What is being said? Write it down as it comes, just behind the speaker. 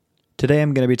Today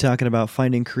I'm going to be talking about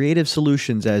finding creative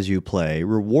solutions as you play,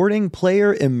 rewarding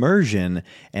player immersion,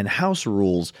 and house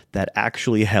rules that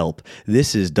actually help.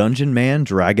 This is Dungeon Man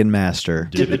Dragon Master.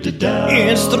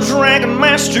 It's the Dragon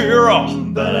Master.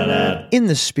 In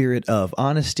the spirit of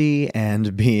honesty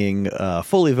and being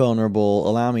fully vulnerable,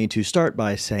 allow me to start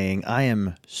by saying I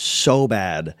am so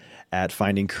bad at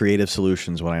finding creative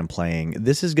solutions when I'm playing.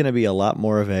 This is going to be a lot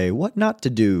more of a what not to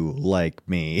do like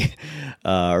me,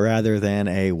 rather than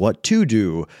a what to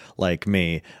do like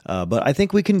me. But I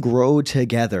think we can grow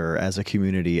together as a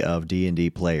community of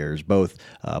D&D players, both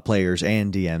players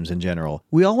and DMs in general.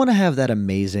 We all want to have that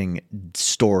amazing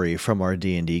story from our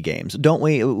D&D games, don't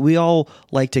we? We all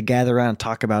like to gather around and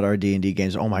talk about our D&D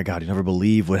games. Oh my God, you never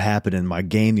believe what happened in my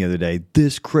game the other day.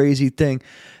 This crazy thing.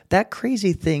 That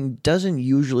crazy thing doesn't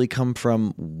usually come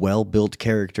from well-built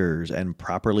characters and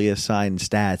properly assigned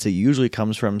stats. It usually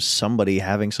comes from somebody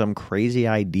having some crazy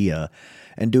idea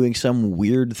and doing some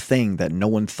weird thing that no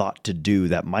one thought to do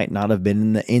that might not have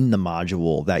been in the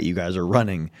module that you guys are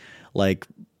running, like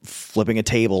flipping a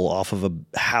table off of a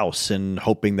house and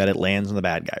hoping that it lands on the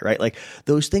bad guy, right? Like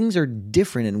those things are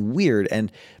different and weird,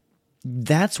 and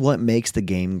that's what makes the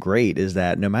game great, is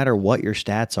that no matter what your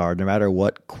stats are, no matter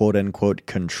what quote-unquote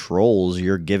controls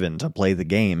you're given to play the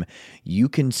game, you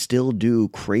can still do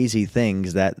crazy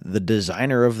things that the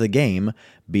designer of the game,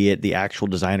 be it the actual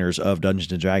designers of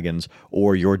Dungeons & Dragons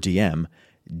or your DM,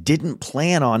 didn't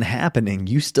plan on happening.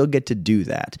 You still get to do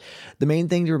that. The main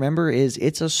thing to remember is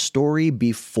it's a story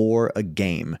before a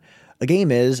game. A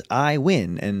game is, I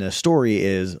win, and a story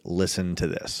is, listen to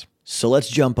this. So let's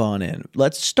jump on in.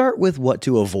 Let's start with what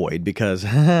to avoid, because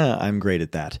I'm great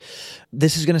at that.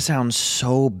 This is going to sound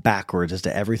so backwards as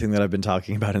to everything that I've been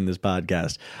talking about in this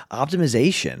podcast.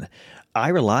 Optimization. I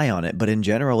rely on it, but in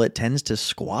general, it tends to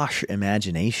squash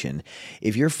imagination.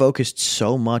 If you're focused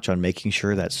so much on making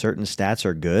sure that certain stats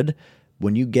are good,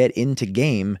 when you get into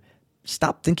game,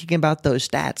 stop thinking about those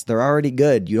stats. They're already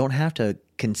good. You don't have to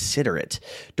consider it.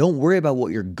 Don't worry about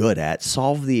what you're good at.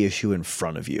 Solve the issue in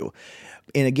front of you.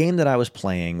 In a game that I was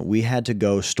playing, we had to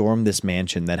go storm this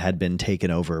mansion that had been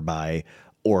taken over by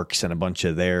orcs and a bunch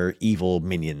of their evil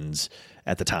minions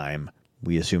at the time.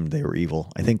 We assumed they were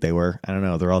evil. I think they were. I don't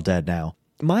know. They're all dead now.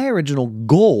 My original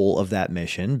goal of that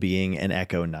mission, being an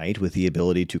Echo Knight with the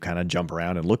ability to kind of jump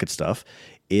around and look at stuff,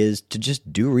 is to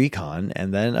just do recon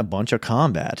and then a bunch of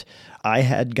combat. I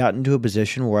had gotten to a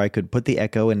position where I could put the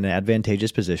Echo in an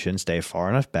advantageous position, stay far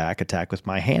enough back, attack with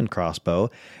my hand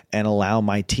crossbow, and allow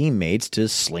my teammates to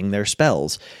sling their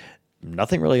spells.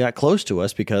 Nothing really got close to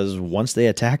us because once they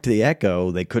attacked the Echo,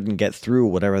 they couldn't get through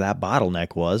whatever that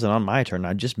bottleneck was, and on my turn,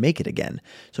 I'd just make it again.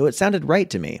 So it sounded right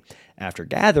to me. After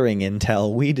gathering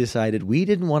intel, we decided we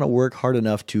didn't want to work hard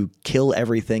enough to kill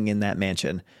everything in that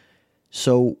mansion.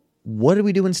 So what did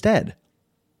we do instead?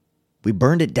 We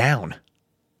burned it down.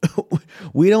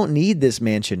 We don't need this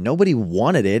mansion. Nobody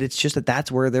wanted it. It's just that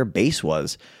that's where their base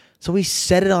was. So we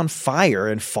set it on fire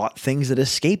and fought things that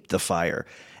escaped the fire.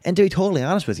 And to be totally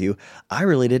honest with you, I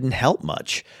really didn't help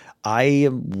much. I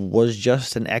was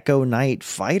just an Echo Knight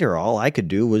fighter. All I could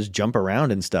do was jump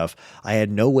around and stuff. I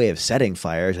had no way of setting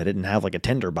fires. I didn't have like a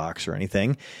tinderbox or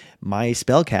anything. My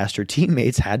spellcaster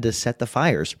teammates had to set the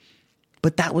fires.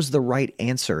 But that was the right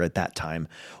answer at that time.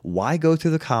 Why go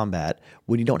through the combat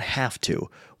when you don't have to?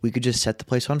 We could just set the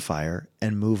place on fire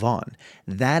and move on.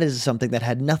 That is something that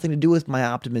had nothing to do with my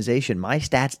optimization. My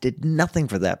stats did nothing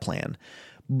for that plan.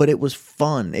 But it was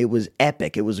fun. It was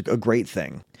epic. It was a great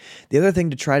thing. The other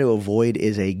thing to try to avoid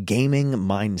is a gaming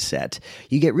mindset.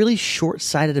 You get really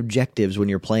short-sighted objectives when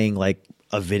you're playing like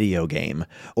a video game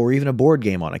or even a board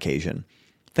game on occasion.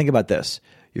 Think about this.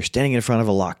 You're standing in front of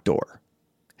a locked door.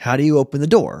 How do you open the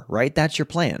door, right? That's your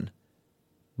plan.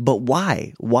 But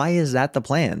why? Why is that the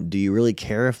plan? Do you really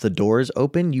care if the door is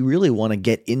open? You really want to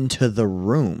get into the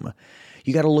room.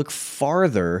 You got to look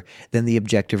farther than the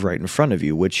objective right in front of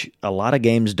you, which a lot of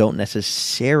games don't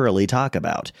necessarily talk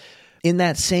about. In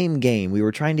that same game, we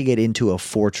were trying to get into a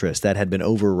fortress that had been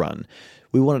overrun.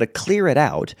 We wanted to clear it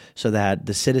out so that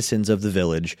the citizens of the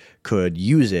village could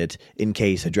use it in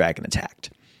case a dragon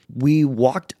attacked. We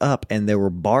walked up and there were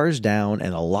bars down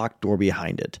and a locked door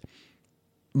behind it.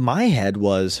 My head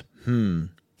was,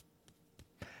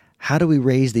 how do we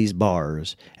raise these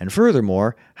bars? And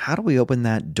furthermore, how do we open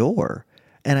that door?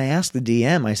 And I asked the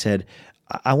DM, I said,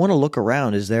 I want to look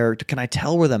around. Can I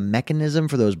tell where the mechanism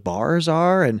for those bars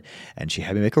are? And she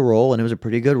had me make a roll, and it was a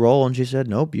pretty good roll. And she said,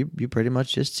 nope, you pretty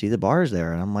much just see the bars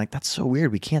there. And I'm like, that's so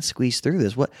weird. We can't squeeze through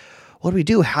this. What do we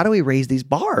do? How do we raise these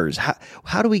bars?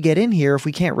 How do we get in here if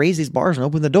we can't raise these bars and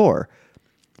open the door?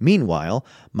 Meanwhile,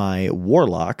 my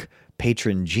warlock,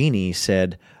 patron Genie,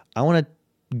 said, I want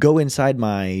to go inside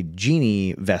my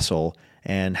genie vessel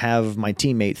and have my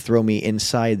teammate throw me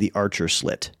inside the archer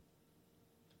slit.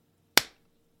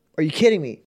 Are you kidding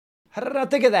me? How did I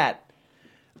not think of that?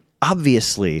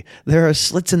 Obviously, there are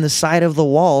slits in the side of the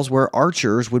walls where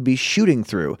archers would be shooting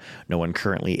through. No one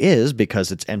currently is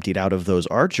because it's emptied out of those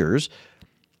archers,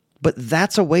 but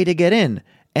that's a way to get in.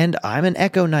 And I'm an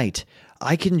Echo Knight.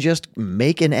 I can just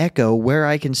make an echo where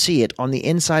I can see it on the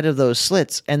inside of those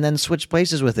slits and then switch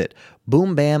places with it.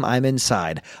 Boom, bam, I'm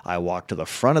inside. I walk to the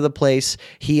front of the place.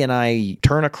 He and I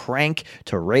turn a crank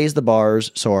to raise the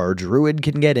bars so our druid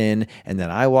can get in, and then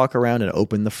I walk around and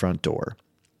open the front door.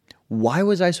 Why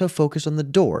was I so focused on the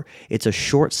door? It's a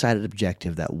short-sighted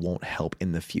objective that won't help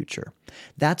in the future.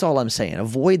 That's all I'm saying.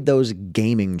 Avoid those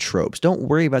gaming tropes. Don't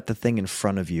worry about the thing in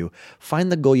front of you.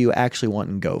 Find the goal you actually want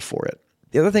and go for it.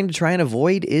 The other thing to try and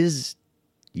avoid is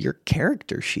your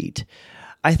character sheet.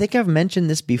 I think I've mentioned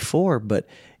this before, but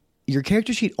your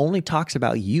character sheet only talks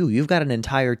about you. You've got an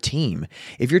entire team.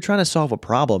 If you're trying to solve a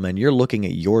problem and you're looking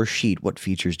at your sheet, what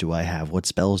features do I have? What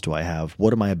spells do I have?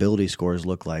 What do my ability scores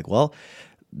look like? Well,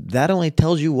 that only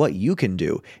tells you what you can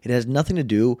do. It has nothing to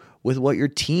do with what your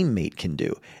teammate can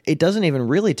do. It doesn't even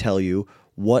really tell you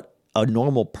what a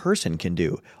normal person can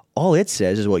do. All it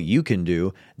says is what you can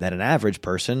do that an average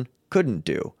person couldn't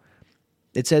do.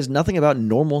 It says nothing about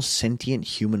normal sentient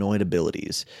humanoid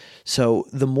abilities. So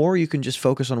the more you can just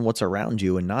focus on what's around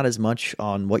you and not as much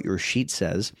on what your sheet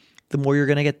says, the more you're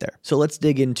going to get there. So let's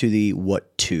dig into the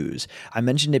what to's. I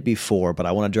mentioned it before, but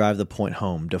I want to drive the point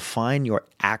home. Define your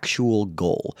actual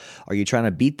goal. Are you trying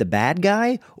to beat the bad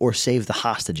guy or save the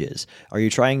hostages? Are you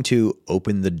trying to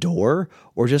open the door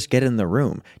or just get in the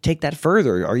room? Take that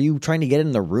further. Are you trying to get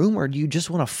in the room or do you just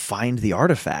want to find the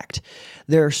artifact?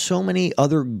 There are so many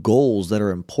other goals that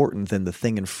are important than the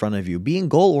thing in front of you. Being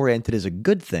goal-oriented is a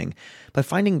good thing, but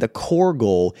finding the core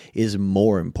goal is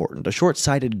more important. A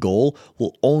short-sighted goal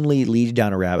will only lead you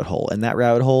down a rabbit hole, and that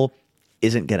rabbit hole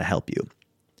isn't going to help you.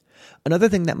 Another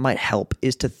thing that might help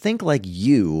is to think like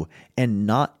you and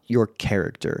not your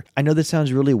character. I know this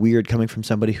sounds really weird coming from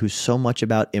somebody who's so much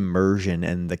about immersion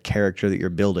and the character that you're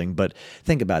building, but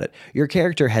think about it. Your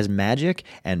character has magic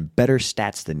and better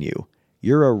stats than you.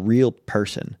 You're a real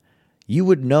person. You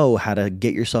would know how to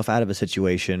get yourself out of a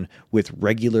situation with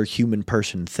regular human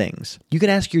person things. You can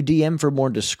ask your DM for more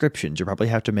descriptions. You'll probably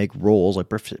have to make rolls, like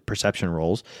perception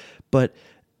rolls, but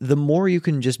the more you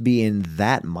can just be in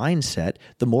that mindset,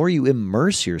 the more you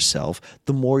immerse yourself,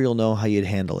 the more you'll know how you'd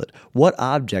handle it. What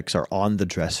objects are on the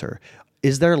dresser?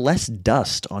 Is there less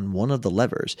dust on one of the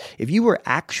levers? If you were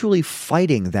actually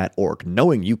fighting that orc,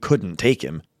 knowing you couldn't take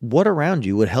him, what around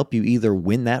you would help you either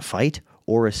win that fight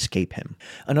or escape him?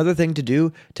 Another thing to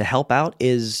do to help out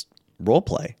is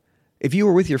roleplay. If you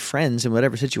were with your friends in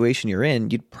whatever situation you're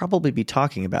in, you'd probably be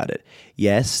talking about it.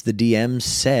 Yes, the DM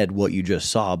said what you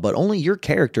just saw, but only your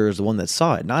character is the one that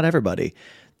saw it, not everybody.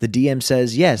 The DM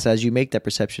says, yes, as you make that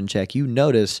perception check, you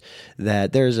notice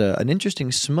that there's an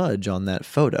interesting smudge on that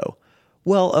photo.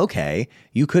 Well, okay,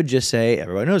 you could just say,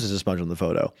 everybody knows there's a smudge on the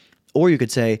photo. Or you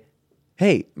could say,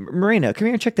 hey, Marina, come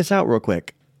here and check this out real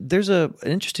quick. There's an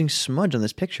interesting smudge on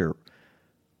this picture.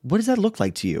 What does that look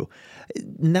like to you?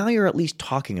 Now you're at least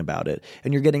talking about it,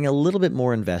 and you're getting a little bit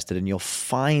more invested, and you'll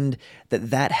find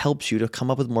that that helps you to come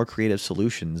up with more creative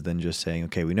solutions than just saying,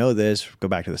 okay, we know this, go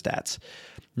back to the stats.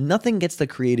 Nothing gets the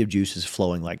creative juices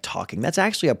flowing like talking. That's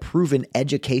actually a proven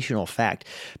educational fact.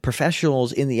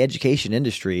 Professionals in the education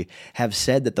industry have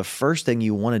said that the first thing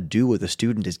you want to do with a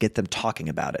student is get them talking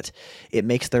about it. It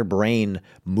makes their brain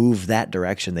move that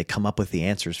direction. They come up with the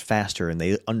answers faster, and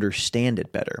they understand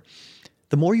it better.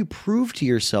 The more you prove to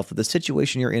yourself that the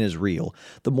situation you're in is real,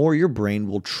 the more your brain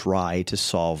will try to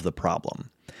solve the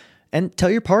problem. And tell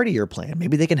your party your plan.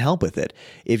 Maybe they can help with it.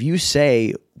 If you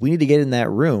say, we need to get in that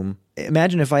room,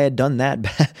 imagine if I had done that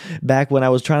back when I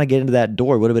was trying to get into that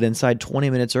door. It would have been inside 20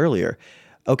 minutes earlier.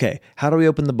 Okay, how do we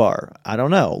open the bar? I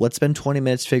don't know. Let's spend 20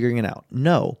 minutes figuring it out.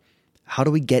 No. How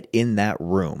do we get in that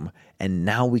room? And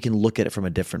now we can look at it from a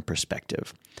different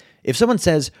perspective. If someone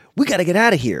says, we got to get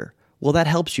out of here, well, that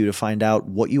helps you to find out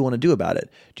what you want to do about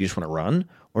it. Do you just want to run?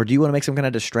 Or do you want to make some kind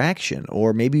of distraction?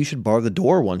 Or maybe you should bar the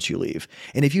door once you leave.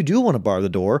 And if you do want to bar the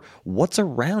door, what's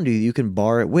around you can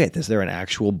bar it with? Is there an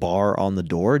actual bar on the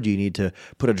door? Do you need to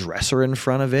put a dresser in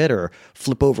front of it or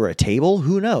flip over a table?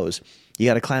 Who knows? You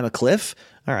got to climb a cliff?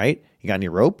 All right. You got any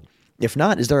rope? If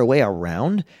not, is there a way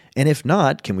around? And if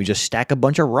not, can we just stack a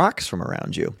bunch of rocks from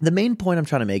around you? The main point I'm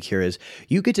trying to make here is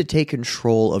you get to take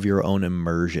control of your own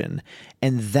immersion.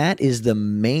 And that is the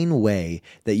main way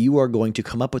that you are going to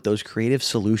come up with those creative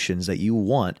solutions that you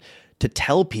want to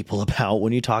tell people about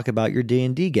when you talk about your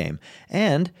D&D game.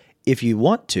 And if you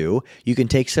want to, you can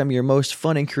take some of your most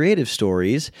fun and creative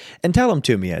stories and tell them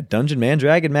to me at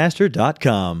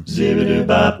dungeonmandragonmaster.com.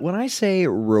 When I say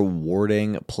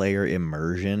rewarding player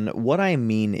immersion, what I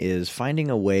mean is finding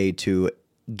a way to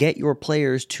get your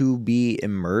players to be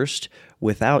immersed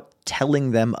without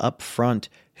telling them up front,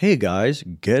 hey guys,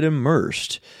 get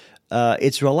immersed.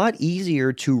 It's a lot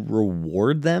easier to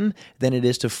reward them than it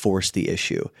is to force the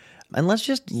issue. And let's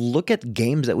just look at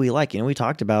games that we like. We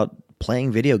talked about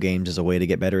playing video games as a way to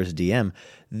get better as a DM.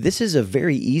 This is a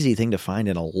very easy thing to find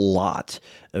in a lot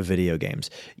of video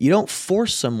games. You don't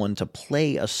force someone to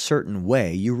play a certain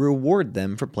way. You reward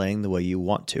them for playing the way you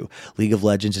want to. League of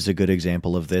Legends is a good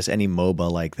example of this. Any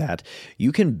MOBA like that.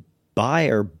 You can buy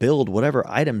or build whatever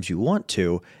items you want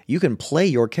to. You can play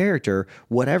your character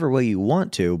whatever way you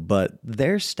want to, but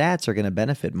their stats are going to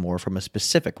benefit more from a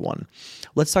specific one.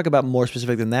 Let's talk about more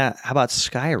specific than that. How about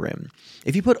Skyrim?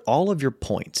 If you put all of your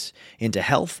points into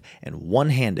health and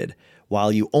one-handed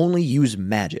while you only use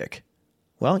magic,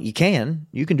 well, you can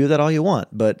do that all you want,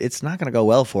 but it's not going to go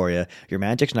well for you. Your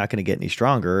magic's not going to get any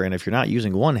stronger, and if you're not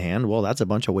using one hand, well, that's a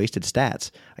bunch of wasted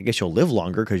stats. I guess you'll live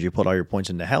longer because you put all your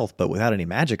points into health, but without any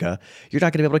magicka, you're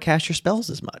not going to be able to cast your spells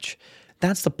as much.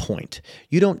 That's the point.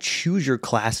 You don't choose your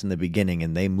class in the beginning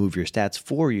and they move your stats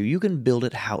for you. You can build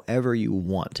it however you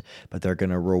want, but they're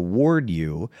going to reward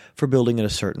you for building it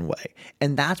a certain way.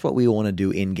 And that's what we want to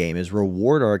do in-game, is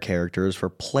reward our characters for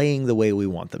playing the way we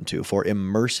want them to, for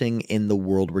immersing in the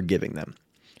world we're giving them.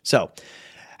 So,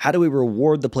 how do we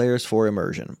reward the players for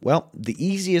immersion? Well, the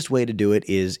easiest way to do it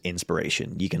is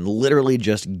inspiration. You can literally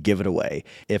just give it away.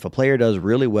 If a player does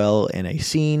really well in a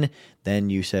scene, then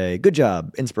you say, good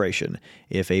job, inspiration.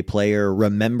 If a player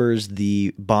remembers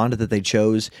the bond that they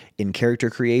chose in character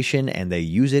creation and they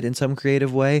use it in some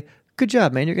creative way, good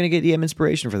job, man. You're going to get DM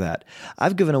inspiration for that.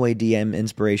 I've given away DM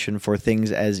inspiration for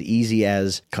things as easy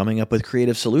as coming up with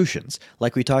creative solutions,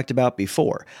 like we talked about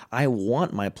before. I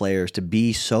want my players to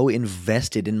be so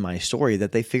invested in my story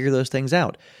that they figure those things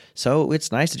out. So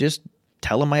it's nice to just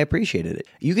tell them I appreciated it.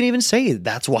 You can even say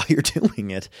that's why you're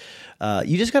doing it.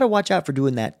 You just got to watch out for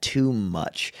doing that too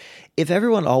much. If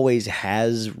everyone always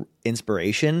has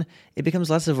inspiration, it becomes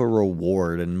less of a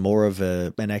reward and more of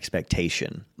an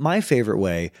expectation. My favorite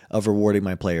way of rewarding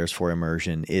my players for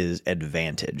immersion is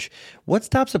advantage. What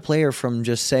stops a player from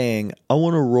just saying, I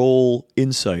want to roll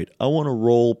insight, I want to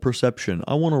roll perception,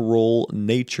 I want to roll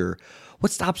nature?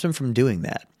 What stops them from doing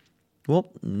that?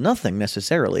 Well, nothing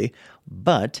necessarily,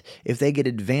 but if they get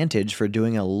advantage for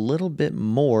doing a little bit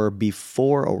more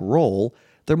before a roll,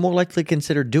 they're more likely to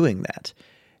consider doing that.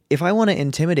 If I want to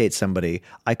intimidate somebody,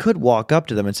 I could walk up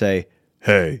to them and say,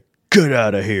 hey, get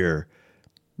out of here.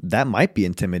 That might be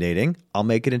intimidating. I'll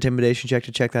make an intimidation check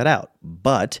to check that out.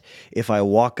 But if I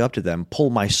walk up to them, pull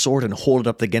my sword and hold it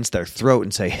up against their throat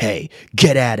and say, hey,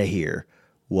 get out of here,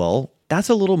 well, that's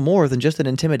a little more than just an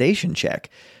intimidation check.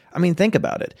 I mean, think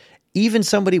about it. Even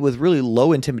somebody with really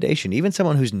low intimidation, even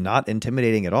someone who's not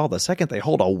intimidating at all, the second they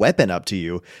hold a weapon up to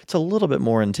you, it's a little bit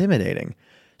more intimidating.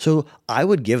 So I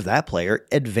would give that player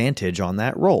advantage on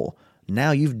that roll.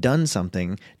 Now you've done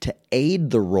something to aid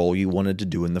the role you wanted to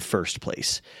do in the first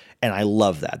place. And I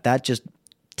love that. That just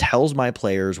tells my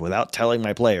players without telling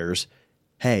my players,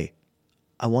 hey,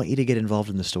 I want you to get involved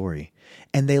in the story.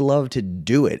 And they love to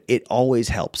do it. It always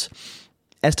helps.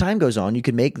 As time goes on, you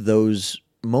can make those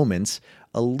moments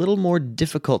a little more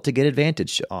difficult to get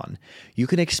advantage on. You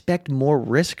can expect more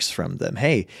risks from them.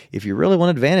 Hey, if you really want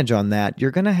advantage on that,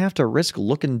 you're going to have to risk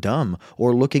looking dumb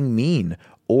or looking mean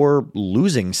or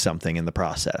losing something in the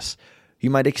process. You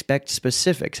might expect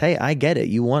specifics. Hey, I get it.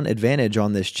 You want advantage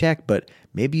on this check, but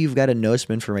maybe you've got to know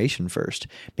some information first.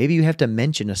 Maybe you have to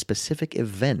mention a specific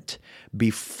event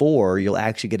before you'll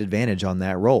actually get advantage on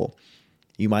that roll.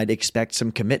 You might expect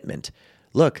some commitment.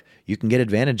 Look, you can get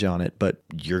advantage on it, but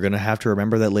you're going to have to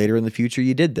remember that later in the future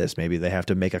you did this. Maybe they have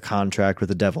to make a contract with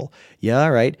the devil. Yeah,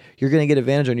 all right. You're going to get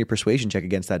advantage on your persuasion check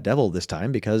against that devil this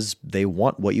time because they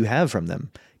want what you have from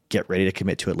them. Get ready to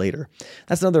commit to it later.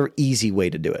 That's another easy way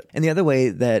to do it. And the other way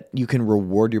that you can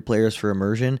reward your players for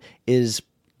immersion is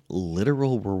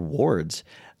literal rewards.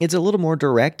 It's a little more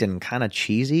direct and kind of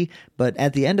cheesy, but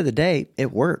at the end of the day,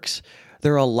 it works.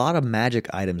 There are a lot of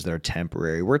magic items that are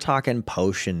temporary. We're talking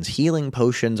potions. Healing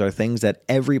potions are things that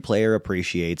every player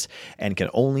appreciates and can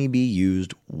only be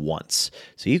used once.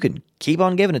 So you can keep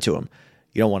on giving it to them.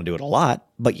 You don't want to do it a lot,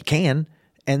 but you can.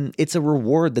 And it's a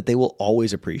reward that they will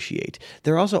always appreciate.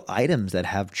 There are also items that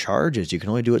have charges. You can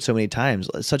only do it so many times,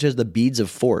 such as the Beads of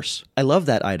Force. I love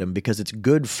that item because it's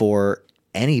good for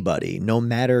anybody, no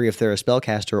matter if they're a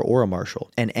spellcaster or a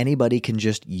marshal, and anybody can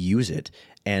just use it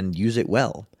and use it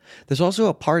well. There's also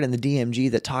a part in the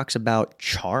DMG that talks about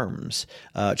charms.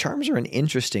 Charms are an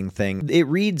interesting thing. It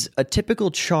reads, a typical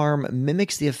charm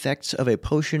mimics the effects of a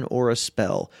potion or a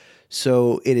spell.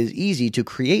 So it is easy to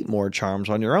create more charms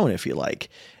on your own if you like.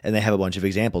 And they have a bunch of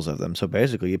examples of them. So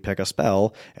basically you pick a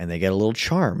spell and they get a little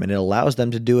charm, and it allows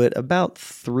them to do it about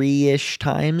 3-ish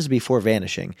times before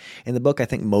vanishing. In the book, I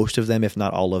think most of them, if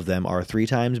not all of them, are 3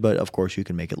 times, but of course you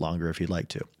can make it longer if you'd like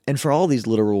to. And for all these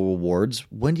literal rewards,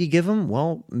 when do you give them?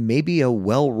 Well, maybe a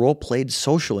well role-played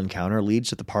social encounter leads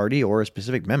to the party or a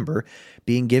specific member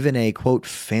being given a, quote,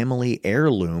 family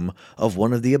heirloom of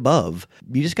one of the above.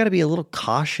 You just got to be a little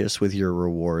cautious with your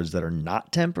rewards that are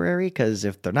not temporary, because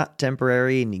if they're not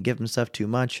temporary and you give them stuff too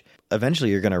much,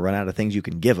 eventually you're going to run out of things you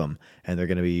can give them, and they're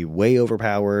going to be way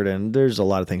overpowered, and there's a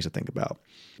lot of things to think about.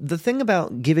 The thing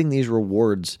about giving these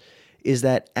rewards is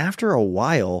that after a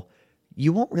while,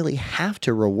 you won't really have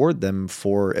to reward them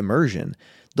for immersion.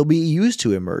 They'll be used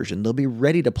to immersion. They'll be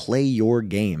ready to play your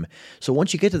game. So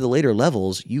once you get to the later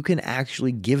levels, you can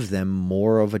actually give them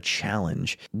more of a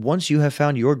challenge. Once you have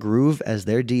found your groove as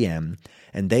their DM,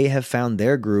 and they have found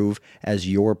their groove as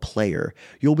your player,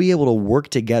 you'll be able to work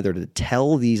together to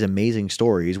tell these amazing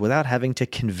stories without having to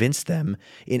convince them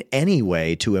in any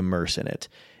way to immerse in it.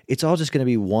 It's all just going to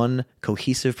be one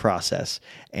cohesive process,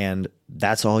 and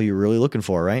that's all you're really looking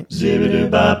for, right?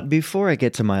 Zibbidi-bop. Before I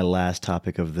get to my last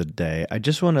topic of the day, I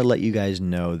just want to let you guys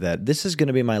know that this is going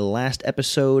to be my last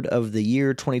episode of the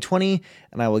year 2020,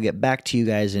 and I will get back to you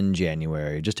guys in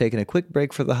January. Just taking a quick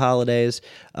break for the holidays,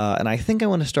 and I think I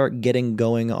want to start getting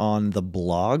going on the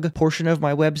blog portion of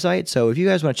my website. So if you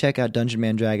guys want to check out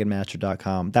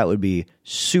DungeonManDragonMaster.com, that would be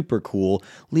super cool.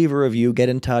 Leave a review, get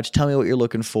in touch, tell me what you're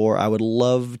looking for. I would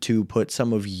love to put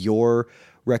some of your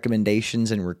recommendations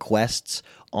and requests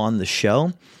on the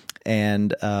show,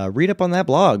 and read up on that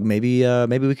blog. Maybe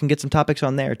we can get some topics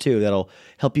on there too that'll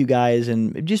help you guys,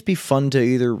 and it'd just be fun to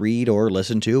either read or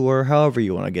listen to, or however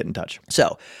you want to get in touch.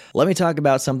 So let me talk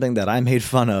about something that I made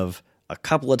fun of a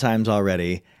couple of times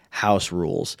already: house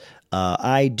rules.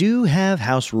 I do have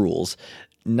house rules,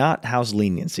 not house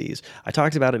leniencies. I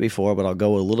talked about it before, but I'll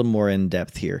go a little more in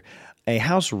depth here. A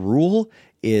house rule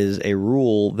is a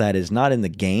rule that is not in the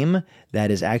game, that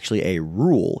is actually a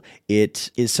rule. It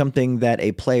is something that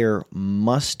a player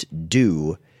must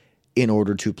do in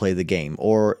order to play the game,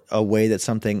 or a way that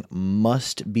something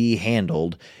must be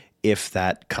handled if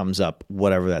that comes up,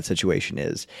 whatever that situation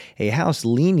is. A house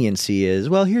leniency is,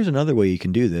 well, here's another way you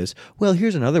can do this. Well,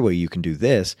 here's another way you can do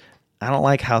this. I don't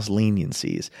like house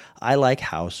leniencies. I like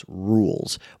house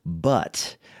rules,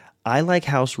 but I like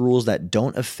house rules that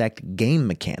don't affect game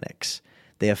mechanics.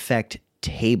 They affect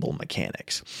table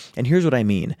mechanics. And here's what I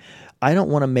mean. I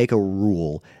don't want to make a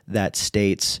rule that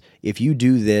states, if you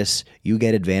do this, you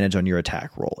get advantage on your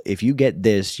attack roll. If you get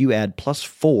this, you add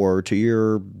 +4 to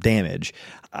your damage.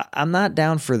 I'm not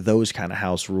down for those kind of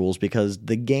house rules, because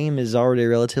the game is already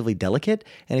relatively delicate,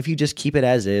 and if you just keep it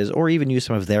as is, or even use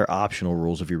some of their optional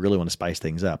rules if you really want to spice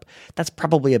things up, that's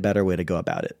probably a better way to go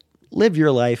about it. Live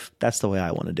your life. That's the way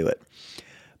I want to do it.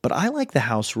 But I like the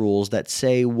house rules that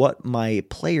say what my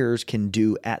players can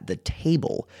do at the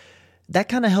table. That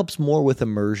kind of helps more with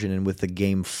immersion and with the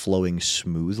game flowing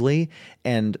smoothly,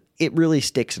 and it really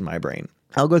sticks in my brain.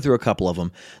 I'll go through a couple of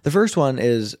them. The first one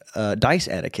is dice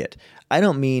etiquette. I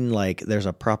don't mean like there's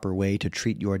a proper way to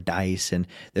treat your dice and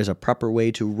there's a proper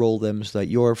way to roll them so that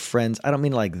your friends, I don't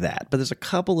mean like that, but there's a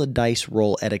couple of dice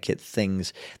roll etiquette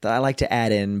things that I like to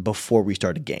add in before we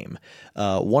start a game.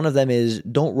 One of them is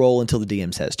don't roll until the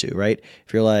DM says to, right?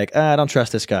 If you're like, I don't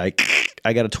trust this guy,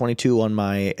 I got a 22 on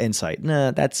my insight.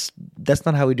 Nah, that's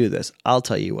not how we do this. I'll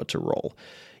tell you what to roll.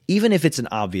 Even if it's an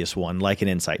obvious one, like an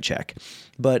insight check.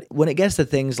 But when it gets to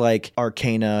things like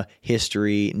arcana,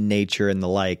 history, nature, and the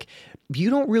like, you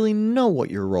don't really know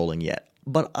what you're rolling yet.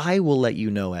 But I will let you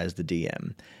know as the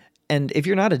DM. And if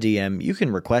you're not a DM, you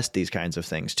can request these kinds of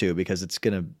things too, because it's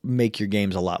going to make your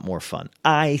games a lot more fun.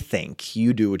 I think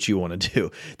you do what you want to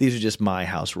do. These are just my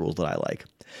house rules that I like.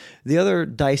 The other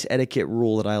dice etiquette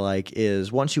rule that I like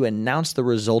is once you announce the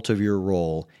result of your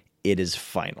roll, it is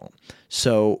final.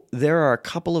 So there are a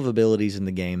couple of abilities in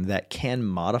the game that can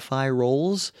modify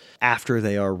rolls after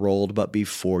they are rolled, but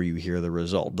before you hear the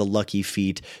result. The lucky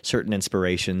feat, certain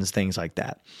inspirations, things like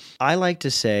that. I like to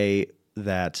say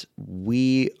that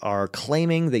we are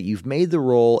claiming that you've made the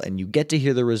roll and you get to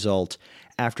hear the result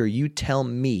after you tell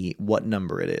me what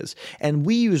number it is. And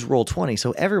we use Roll20,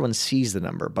 so everyone sees the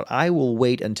number, but I will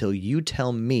wait until you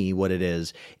tell me what it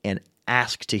is and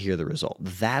ask to hear the result.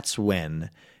 That's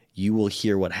when you will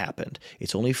hear what happened.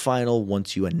 It's only final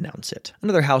once you announce it.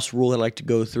 Another house rule I like to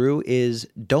go through is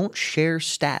don't share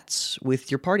stats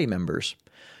with your party members.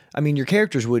 I mean, your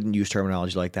characters wouldn't use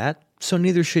terminology like that, so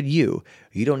neither should you.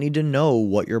 You don't need to know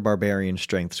what your barbarian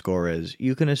strength score is.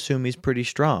 You can assume he's pretty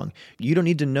strong. You don't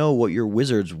need to know what your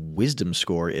wizard's wisdom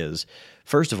score is.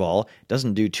 First of all, it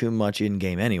doesn't do too much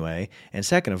in-game anyway, and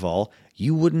second of all,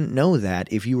 you wouldn't know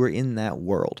that if you were in that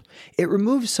world. It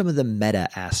removes some of the meta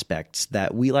aspects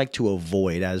that we like to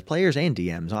avoid as players and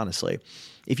DMs, honestly.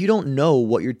 If you don't know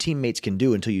what your teammates can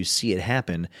do until you see it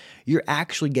happen, you're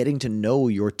actually getting to know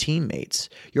your teammates.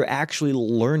 You're actually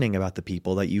learning about the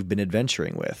people that you've been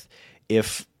adventuring with.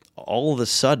 If all of a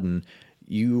sudden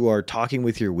you are talking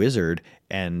with your wizard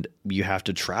and you have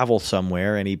to travel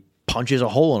somewhere and he punches a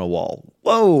hole in a wall.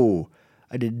 Whoa!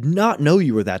 I did not know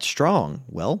you were that strong.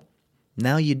 Well,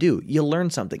 now you do. You learn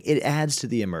something. It adds to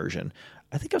the immersion.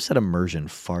 I think I've said immersion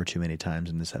far too many times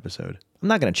in this episode. I'm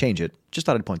not going to change it. Just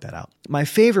thought I'd point that out. My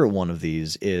favorite one of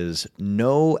these is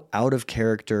no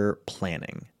out-of-character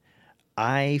planning.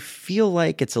 I feel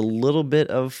like it's a little bit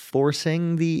of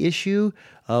forcing the issue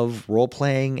of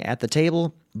role-playing at the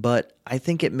table, but I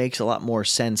think it makes a lot more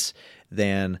sense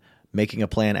than making a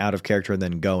plan out of character and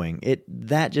then going.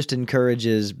 That just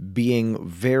encourages being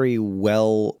very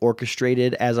well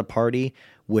orchestrated as a party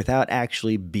without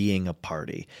actually being a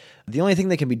party. The only thing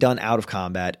that can be done out of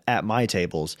combat at my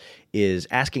tables is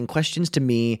asking questions to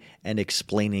me and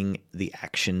explaining the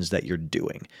actions that you're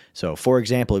doing. So, for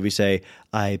example, if you say,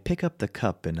 I pick up the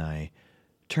cup and I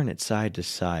turn it side to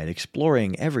side,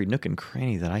 exploring every nook and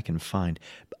cranny that I can find.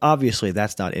 Obviously,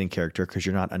 that's not in character because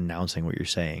you're not announcing what you're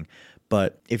saying.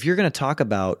 But if you're going to talk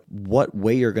about what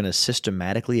way you're going to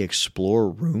systematically explore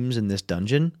rooms in this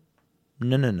dungeon,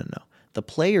 no. The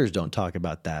players don't talk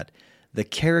about that. The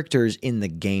characters in the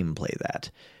game play that.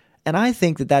 And I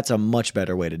think that that's a much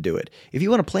better way to do it. If you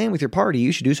want to plan with your party,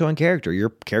 you should do so in character. Your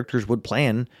characters would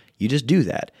plan. You just do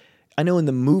that. I know in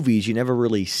the movies you never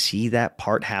really see that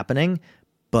part happening,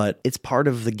 but it's part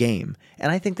of the game.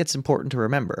 And I think that's important to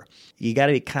remember. You got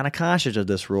to be kind of cautious of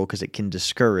this rule because it can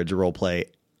discourage roleplay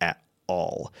at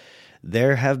all.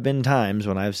 There have been times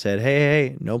when I've said,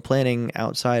 hey, no planning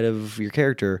outside of your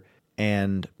character,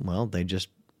 and, well, they just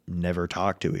never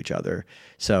talk to each other.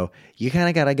 So you kind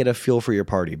of got to get a feel for your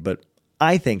party, but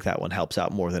I think that one helps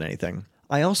out more than anything.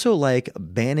 I also like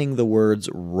banning the words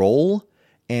roll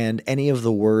and any of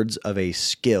the words of a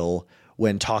skill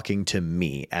when talking to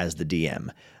me as the DM.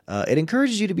 It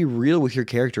encourages you to be real with your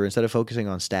character instead of focusing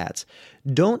on stats.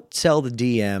 Don't tell the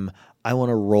DM, I want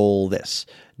to roll this.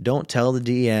 Don't tell the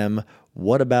DM,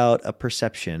 what about a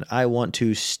perception? I want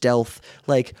to stealth.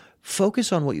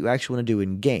 Focus on what you actually want to do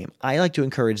in game. I like to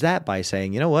encourage that by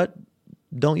saying, you know what?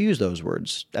 Don't use those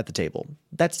words at the table.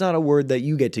 That's not a word that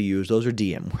you get to use. Those are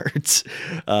DM words.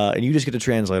 And you just get to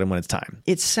translate them when it's time.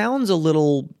 It sounds a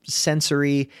little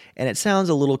sensory and it sounds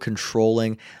a little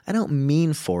controlling. I don't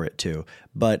mean for it to,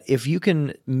 but if you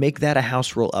can make that a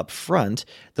house rule up front,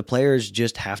 the players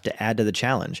just have to add to the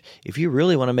challenge. If you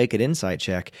really want to make an insight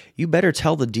check, you better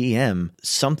tell the DM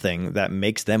something that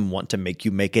makes them want to make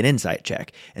you make an insight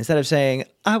check. Instead of saying,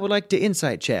 I would like to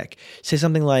insight check, say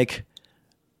something like,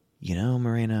 you know,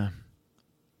 Marina,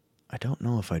 I don't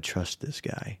know if I trust this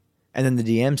guy. And then the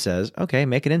DM says, okay,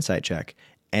 make an insight check.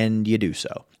 And you do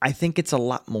so. I think it's a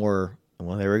lot more,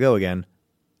 well, there we go again,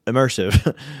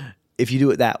 immersive if you do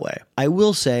it that way. I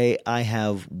will say I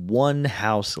have one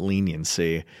house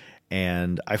leniency,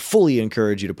 and I fully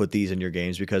encourage you to put these in your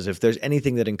games because if there's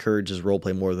anything that encourages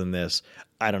roleplay more than this,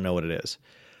 I don't know what it is.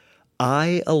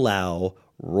 I allow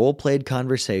role-played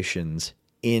conversations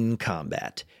in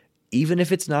combat, even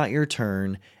if it's not your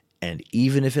turn, and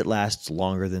even if it lasts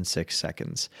longer than 6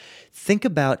 seconds. Think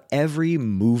about every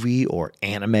movie or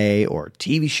anime or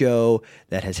TV show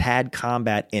that has had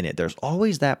combat in it. There's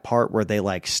always that part where they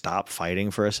stop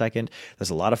fighting for a second. There's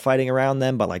a lot of fighting around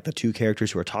them, but the two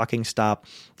characters who are talking stop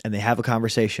and they have a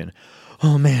conversation.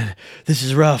 Oh man, this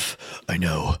is rough. I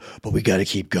know, but we got to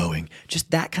keep going.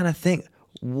 Just that kind of thing.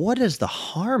 What is the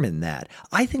harm in that?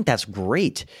 I think that's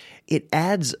great. It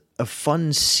adds a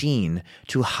fun scene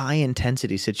to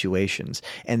high-intensity situations,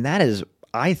 and that is,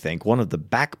 I think, one of the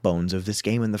backbones of this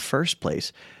game in the first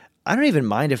place. I don't even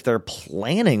mind if they're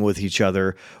planning with each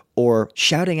other or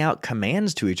shouting out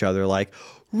commands to each other like,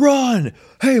 run!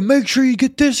 Hey, make sure you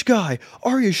get this guy!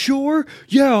 Are you sure?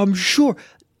 Yeah, I'm sure.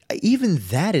 Even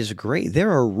that is great. There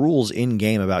are rules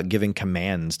in-game about giving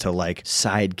commands to,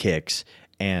 sidekicks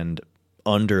and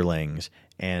underlings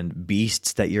and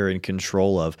beasts that you're in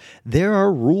control of. There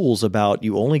are rules about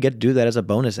you only get to do that as a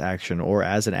bonus action or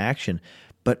as an action,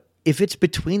 but If it's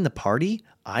between the party,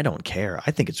 I don't care.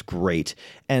 I think it's great.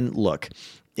 And look,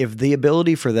 if the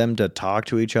ability for them to talk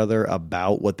to each other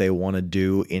about what they want to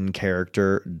do in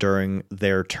character during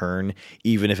their turn,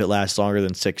 even if it lasts longer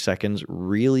than 6 seconds,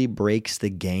 really breaks the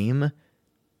game,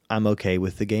 I'm okay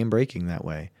with the game breaking that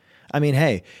way. I mean,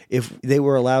 hey, if they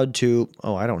were allowed to,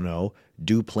 I don't know,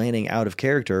 do planning out of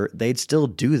character, they'd still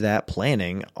do that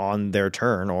planning on their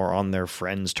turn or on their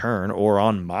friend's turn or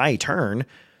on my turn.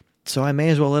 So I may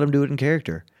as well let them do it in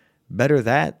character. Better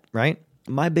that, right?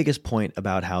 My biggest point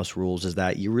about house rules is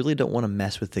that you really don't want to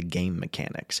mess with the game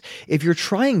mechanics. If you're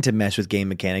trying to mess with game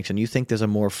mechanics and you think there's a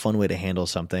more fun way to handle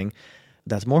something,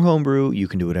 that's more homebrew. You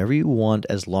can do whatever you want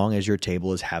as long as your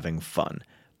table is having fun.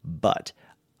 But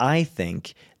I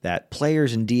think that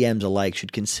players and DMs alike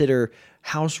should consider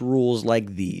house rules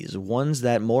like these, ones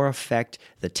that more affect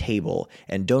the table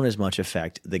and don't as much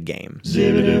affect the game.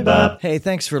 Hey,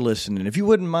 thanks for listening. If you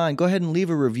wouldn't mind, go ahead and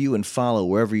leave a review and follow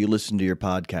wherever you listen to your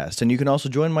podcast. And you can also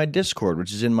join my Discord,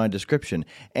 which is in my description.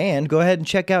 And go ahead and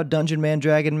check out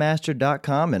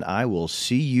DungeonManDragonMaster.com, and I will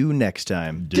see you next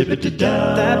time.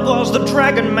 That was the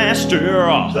Dragon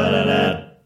Master.